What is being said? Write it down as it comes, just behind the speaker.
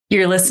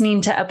You're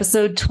listening to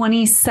episode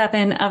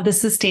 27 of the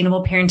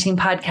Sustainable Parenting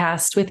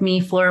Podcast with me,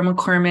 Flora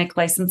McCormick,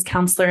 licensed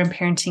counselor and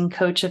parenting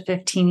coach of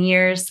 15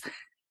 years.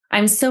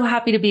 I'm so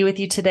happy to be with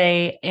you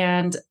today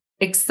and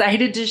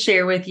excited to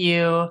share with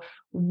you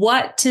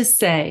what to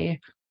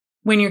say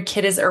when your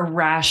kid is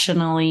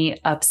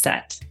irrationally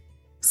upset.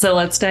 So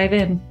let's dive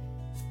in.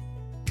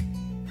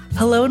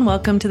 Hello and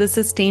welcome to the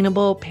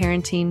Sustainable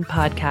Parenting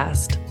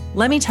Podcast.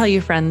 Let me tell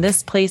you, friend,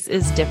 this place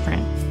is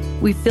different.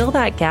 We fill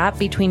that gap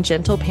between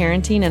gentle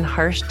parenting and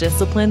harsh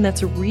discipline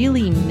that's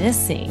really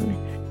missing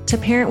to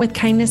parent with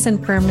kindness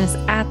and firmness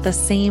at the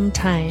same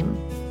time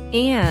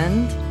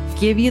and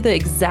give you the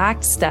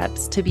exact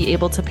steps to be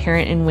able to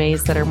parent in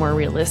ways that are more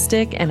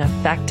realistic and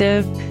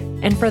effective.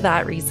 And for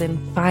that reason,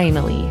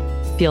 finally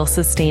feel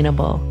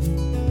sustainable.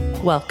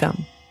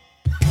 Welcome.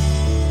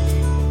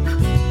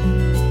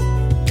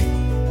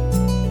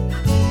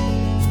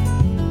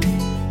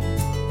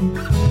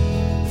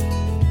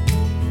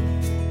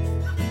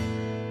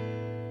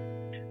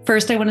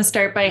 First, I want to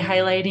start by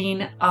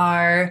highlighting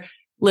our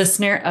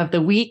listener of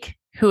the week,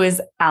 who is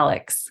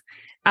Alex.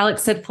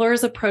 Alex said,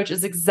 Flora's approach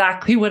is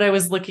exactly what I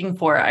was looking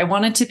for. I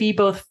wanted to be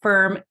both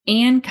firm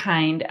and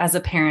kind as a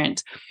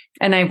parent.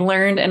 And I've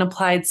learned and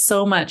applied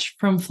so much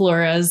from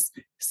Flora's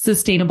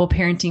sustainable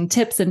parenting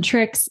tips and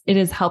tricks. It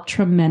has helped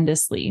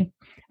tremendously.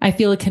 I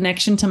feel a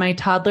connection to my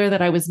toddler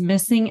that I was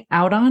missing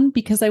out on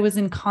because I was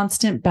in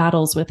constant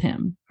battles with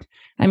him.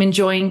 I'm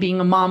enjoying being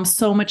a mom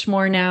so much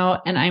more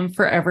now, and I'm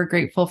forever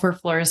grateful for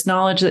Flora's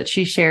knowledge that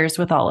she shares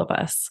with all of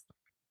us.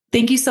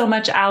 Thank you so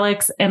much,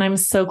 Alex, and I'm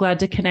so glad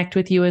to connect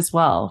with you as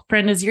well.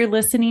 Friend, as you're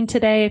listening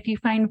today, if you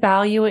find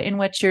value in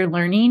what you're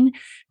learning,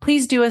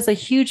 please do us a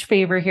huge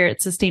favor here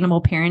at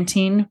Sustainable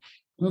Parenting.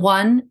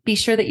 One, be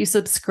sure that you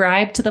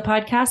subscribe to the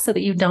podcast so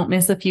that you don't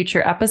miss a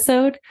future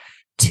episode.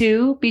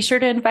 Two, be sure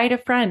to invite a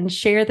friend,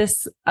 share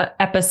this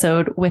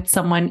episode with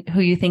someone who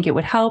you think it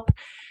would help.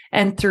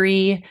 And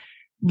three,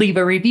 leave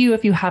a review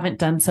if you haven't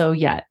done so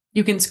yet.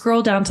 You can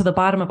scroll down to the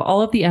bottom of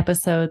all of the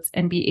episodes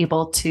and be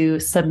able to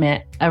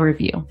submit a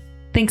review.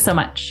 Thanks so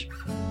much.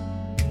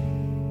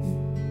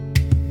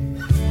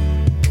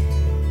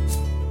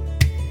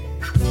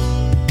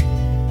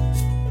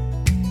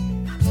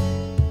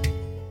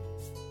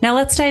 Now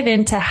let's dive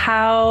into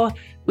how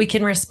we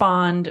can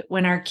respond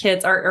when our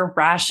kids are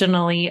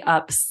irrationally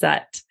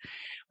upset.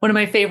 One of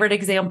my favorite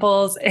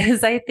examples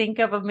is I think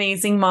of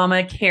amazing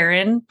mama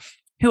Karen,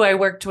 who I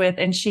worked with,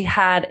 and she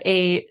had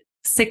a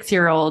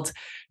 6-year-old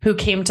who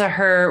came to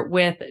her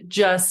with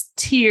just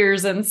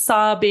tears and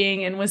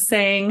sobbing and was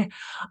saying,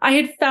 I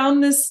had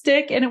found this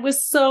stick and it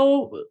was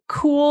so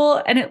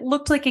cool and it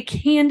looked like a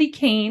candy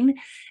cane.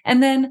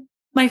 And then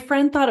my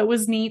friend thought it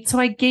was neat, so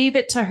I gave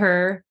it to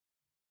her.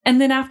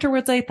 And then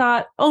afterwards I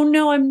thought, oh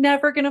no, I'm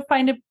never going to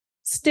find a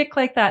stick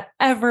like that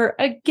ever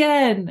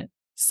again.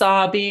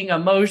 Sobbing,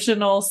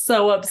 emotional,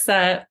 so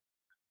upset.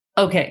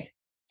 Okay.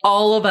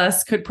 All of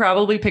us could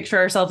probably picture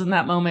ourselves in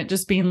that moment,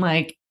 just being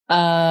like,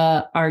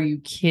 are you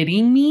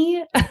kidding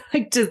me?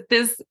 Like, does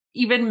this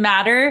even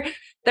matter?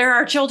 There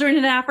are children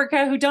in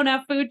Africa who don't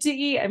have food to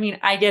eat. I mean,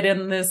 I get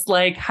in this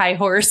like high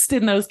horse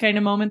in those kind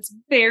of moments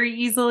very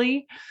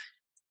easily.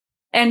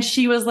 And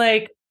she was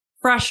like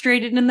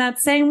frustrated in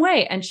that same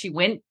way. And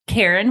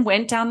Karen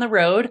went down the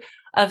road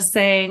of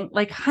saying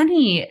like,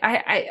 honey,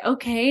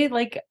 okay,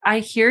 like I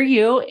hear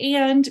you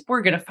and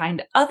we're going to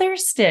find other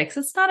sticks.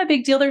 It's not a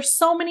big deal. There's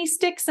so many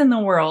sticks in the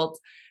world.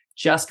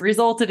 Just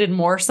resulted in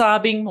more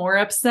sobbing, more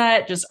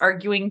upset, just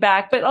arguing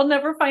back, but I'll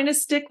never find a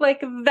stick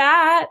like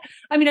that.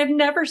 I mean, I've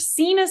never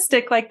seen a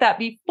stick like that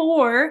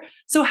before.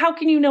 So how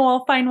can you know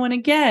I'll find one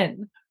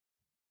again?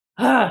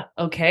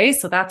 Okay,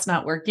 so that's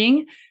not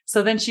working.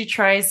 So then she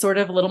tries sort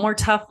of a little more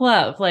tough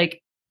love,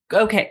 like,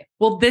 okay,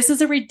 well, this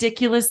is a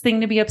ridiculous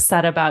thing to be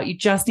upset about. You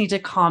just need to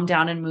calm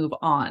down and move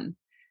on.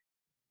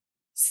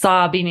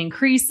 Sobbing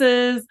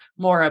increases,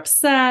 more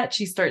upset.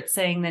 She starts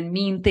saying then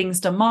mean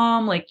things to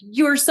mom, like,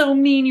 you're so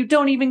mean, you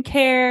don't even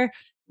care,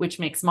 which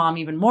makes mom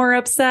even more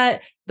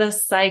upset. The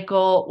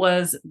cycle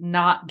was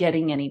not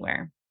getting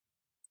anywhere.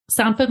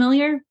 Sound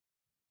familiar?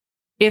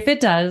 If it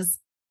does,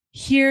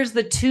 here's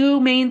the two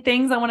main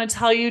things I want to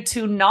tell you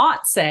to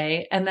not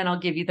say, and then I'll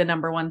give you the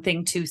number one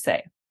thing to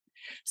say.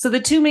 So the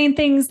two main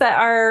things that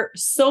are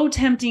so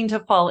tempting to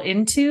fall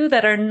into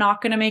that are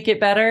not going to make it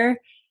better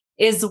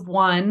is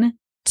one,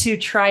 to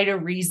try to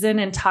reason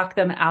and talk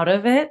them out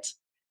of it,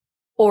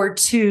 or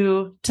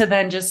two, to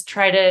then just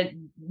try to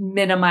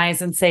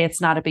minimize and say it's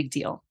not a big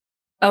deal.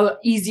 An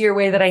easier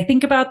way that I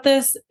think about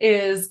this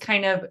is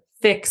kind of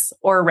fix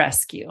or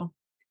rescue.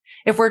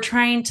 If we're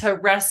trying to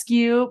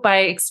rescue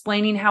by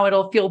explaining how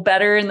it'll feel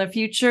better in the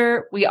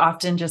future, we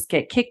often just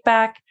get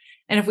kickback.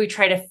 And if we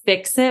try to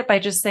fix it by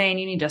just saying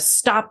you need to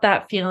stop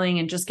that feeling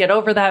and just get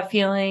over that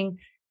feeling,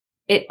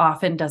 it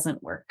often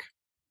doesn't work.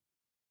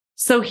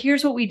 So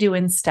here's what we do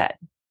instead.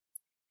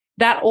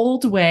 That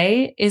old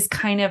way is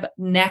kind of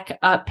neck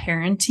up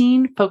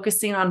parenting,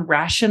 focusing on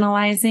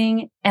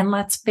rationalizing. And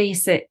let's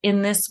face it,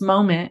 in this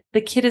moment,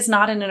 the kid is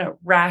not in a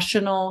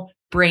rational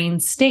brain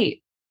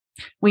state.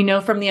 We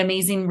know from the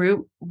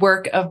amazing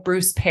work of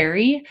Bruce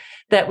Perry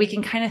that we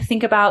can kind of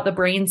think about the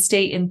brain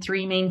state in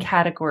three main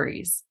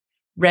categories: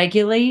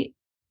 regulate,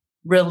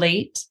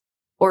 relate,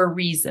 or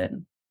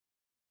reason.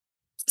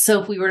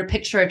 So if we were to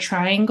picture a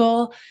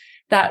triangle,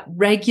 that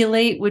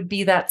regulate would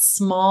be that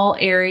small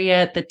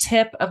area at the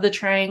tip of the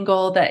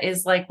triangle that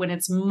is like when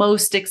it's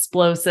most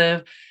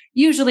explosive.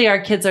 Usually our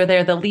kids are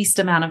there the least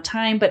amount of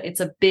time, but it's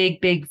a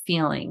big, big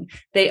feeling.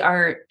 They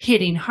are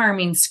hitting,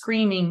 harming,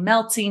 screaming,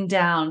 melting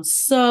down,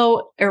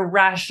 so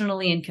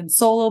irrationally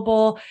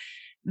inconsolable.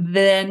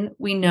 Then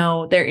we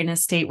know they're in a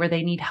state where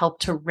they need help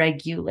to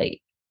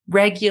regulate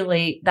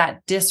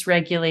that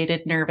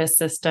dysregulated nervous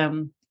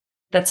system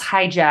that's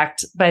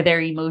hijacked by their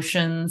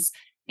emotions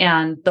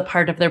and the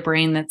part of their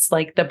brain that's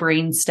like the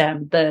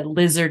brainstem, the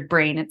lizard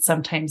brain, it's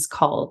sometimes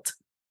called,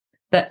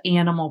 the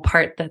animal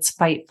part that's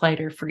fight,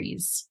 flight, or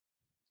freeze.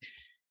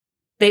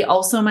 They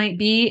also might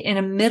be in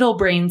a middle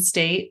brain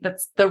state.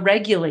 That's the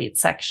regulate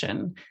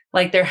section.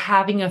 Like they're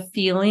having a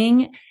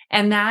feeling.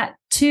 And that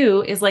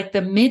too is like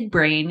the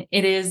midbrain.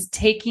 It is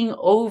taking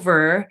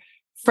over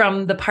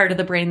from the part of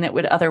the brain that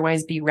would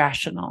otherwise be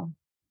rational.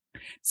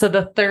 So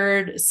the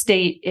third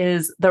state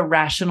is the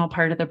rational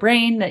part of the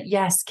brain that,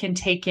 yes, can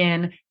take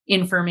in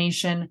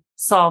information,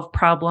 solve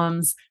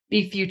problems,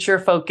 be future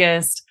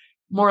focused,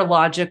 more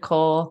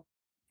logical.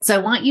 So I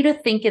want you to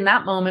think in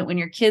that moment when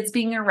your kid's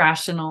being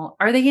irrational,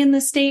 are they in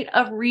the state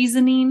of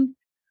reasoning,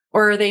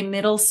 or are they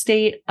middle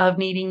state of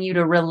needing you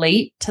to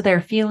relate to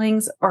their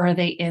feelings, or are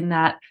they in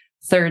that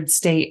third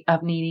state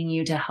of needing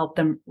you to help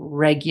them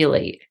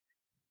regulate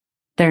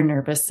their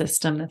nervous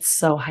system that's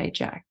so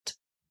hijacked?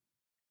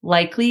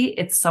 Likely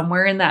it's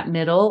somewhere in that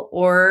middle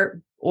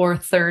or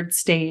third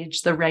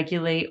stage, the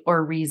regulate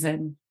or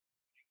reason.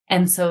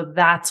 And so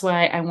that's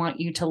why I want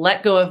you to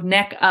let go of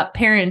neck up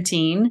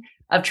parenting,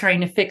 of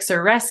trying to fix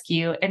or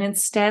rescue, and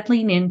instead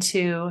lean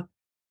into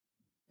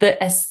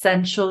the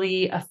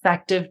essentially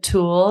effective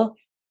tool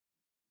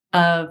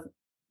of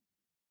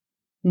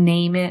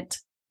name it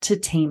to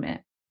tame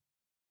it.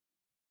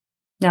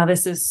 Now,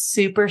 this is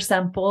super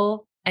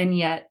simple and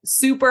yet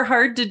super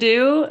hard to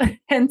do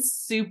and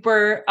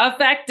super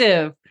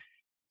effective.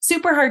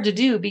 Super hard to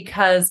do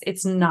because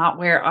it's not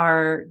where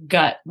our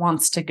gut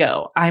wants to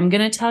go. I'm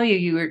going to tell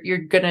you, you're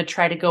going to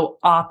try to go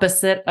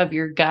opposite of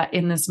your gut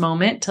in this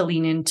moment to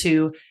lean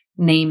into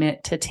name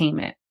it to tame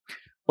it.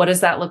 What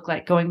does that look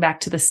like? Going back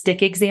to the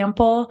stick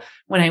example,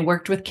 when I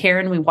worked with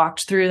Karen, we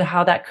walked through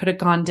how that could have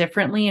gone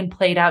differently and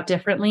played out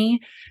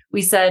differently.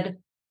 We said,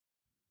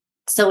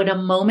 so in a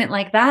moment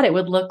like that, it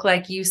would look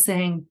like you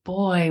saying,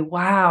 boy,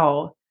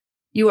 wow,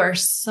 you are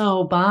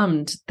so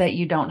bummed that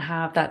you don't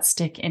have that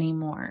stick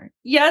anymore.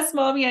 Yes,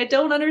 mommy, I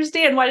don't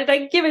understand. Why did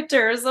I give it to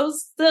her?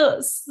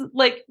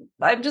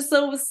 I'm just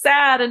so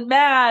sad and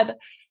mad.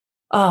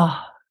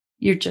 Oh,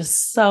 you're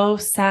just so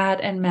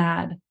sad and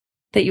mad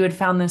that you had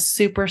found this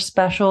super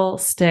special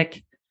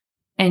stick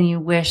and you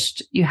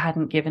wished you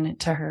hadn't given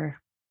it to her.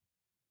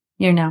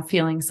 You're now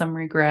feeling some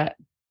regret.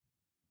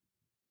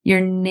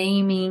 You're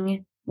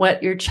naming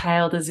what your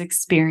child is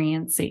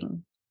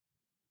experiencing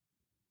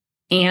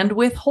and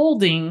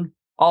withholding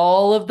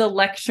all of the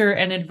lecture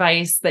and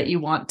advice that you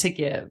want to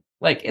give.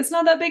 Like, it's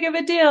not that big of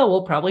a deal.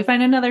 We'll probably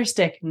find another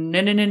stick.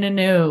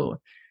 No.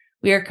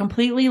 We are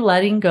completely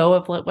letting go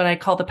of what I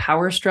call the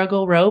power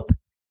struggle rope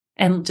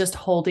and just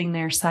holding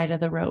their side of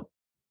the rope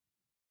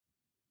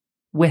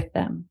with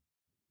them.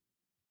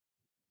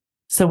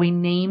 So we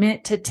name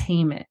it to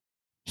tame it.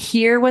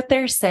 Hear what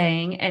they're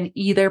saying and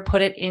either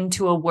put it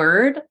into a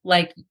word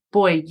like,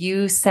 boy,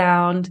 you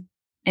sound,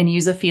 and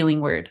use a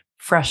feeling word,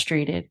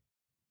 frustrated,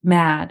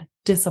 mad,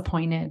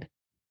 disappointed,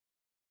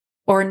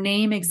 or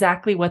name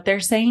exactly what they're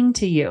saying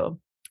to you.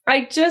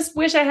 I just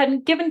wish I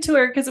hadn't given to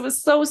her because it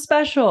was so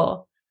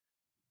special.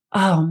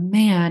 Oh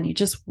man, you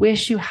just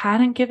wish you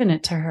hadn't given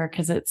it to her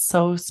because it's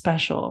so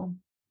special.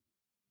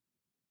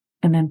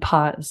 And then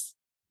pause.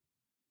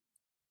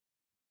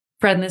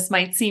 Friend, this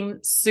might seem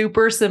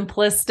super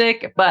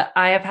simplistic, but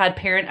I have had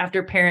parent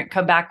after parent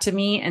come back to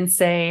me and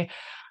say,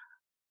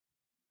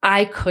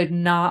 I could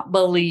not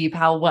believe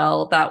how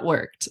well that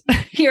worked.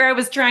 Here I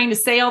was trying to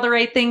say all the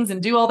right things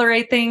and do all the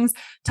right things,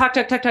 talk.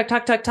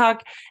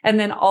 And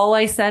then all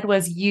I said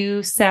was,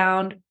 you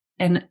sound,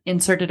 and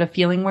inserted a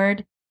feeling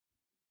word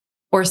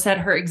or said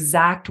her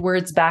exact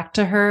words back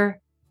to her.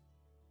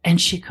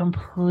 And she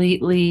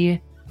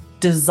completely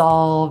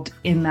dissolved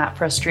in that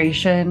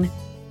frustration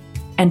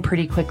and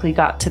pretty quickly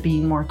got to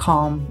being more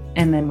calm.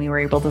 And then we were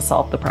able to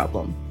solve the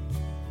problem.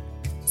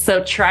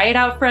 So try it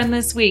out, friend,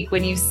 this week.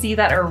 When you see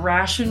that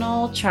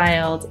irrational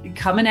child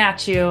coming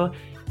at you,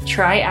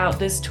 try out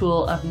this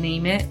tool of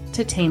name it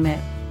to tame it.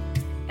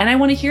 And I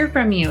want to hear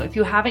from you. If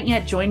you haven't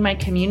yet joined my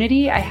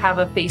community, I have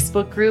a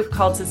Facebook group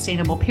called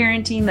Sustainable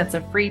Parenting. That's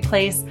a free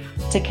place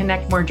to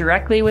connect more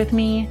directly with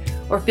me,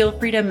 or feel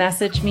free to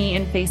message me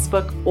in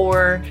Facebook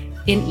or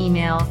in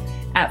email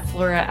at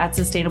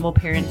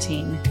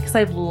Flora@SustainableParenting, because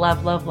I'd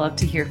love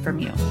to hear from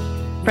you.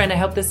 Friend, I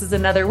hope this is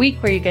another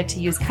week where you get to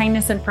use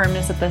kindness and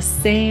firmness at the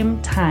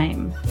same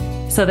time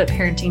so that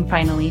parenting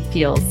finally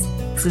feels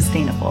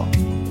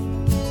sustainable.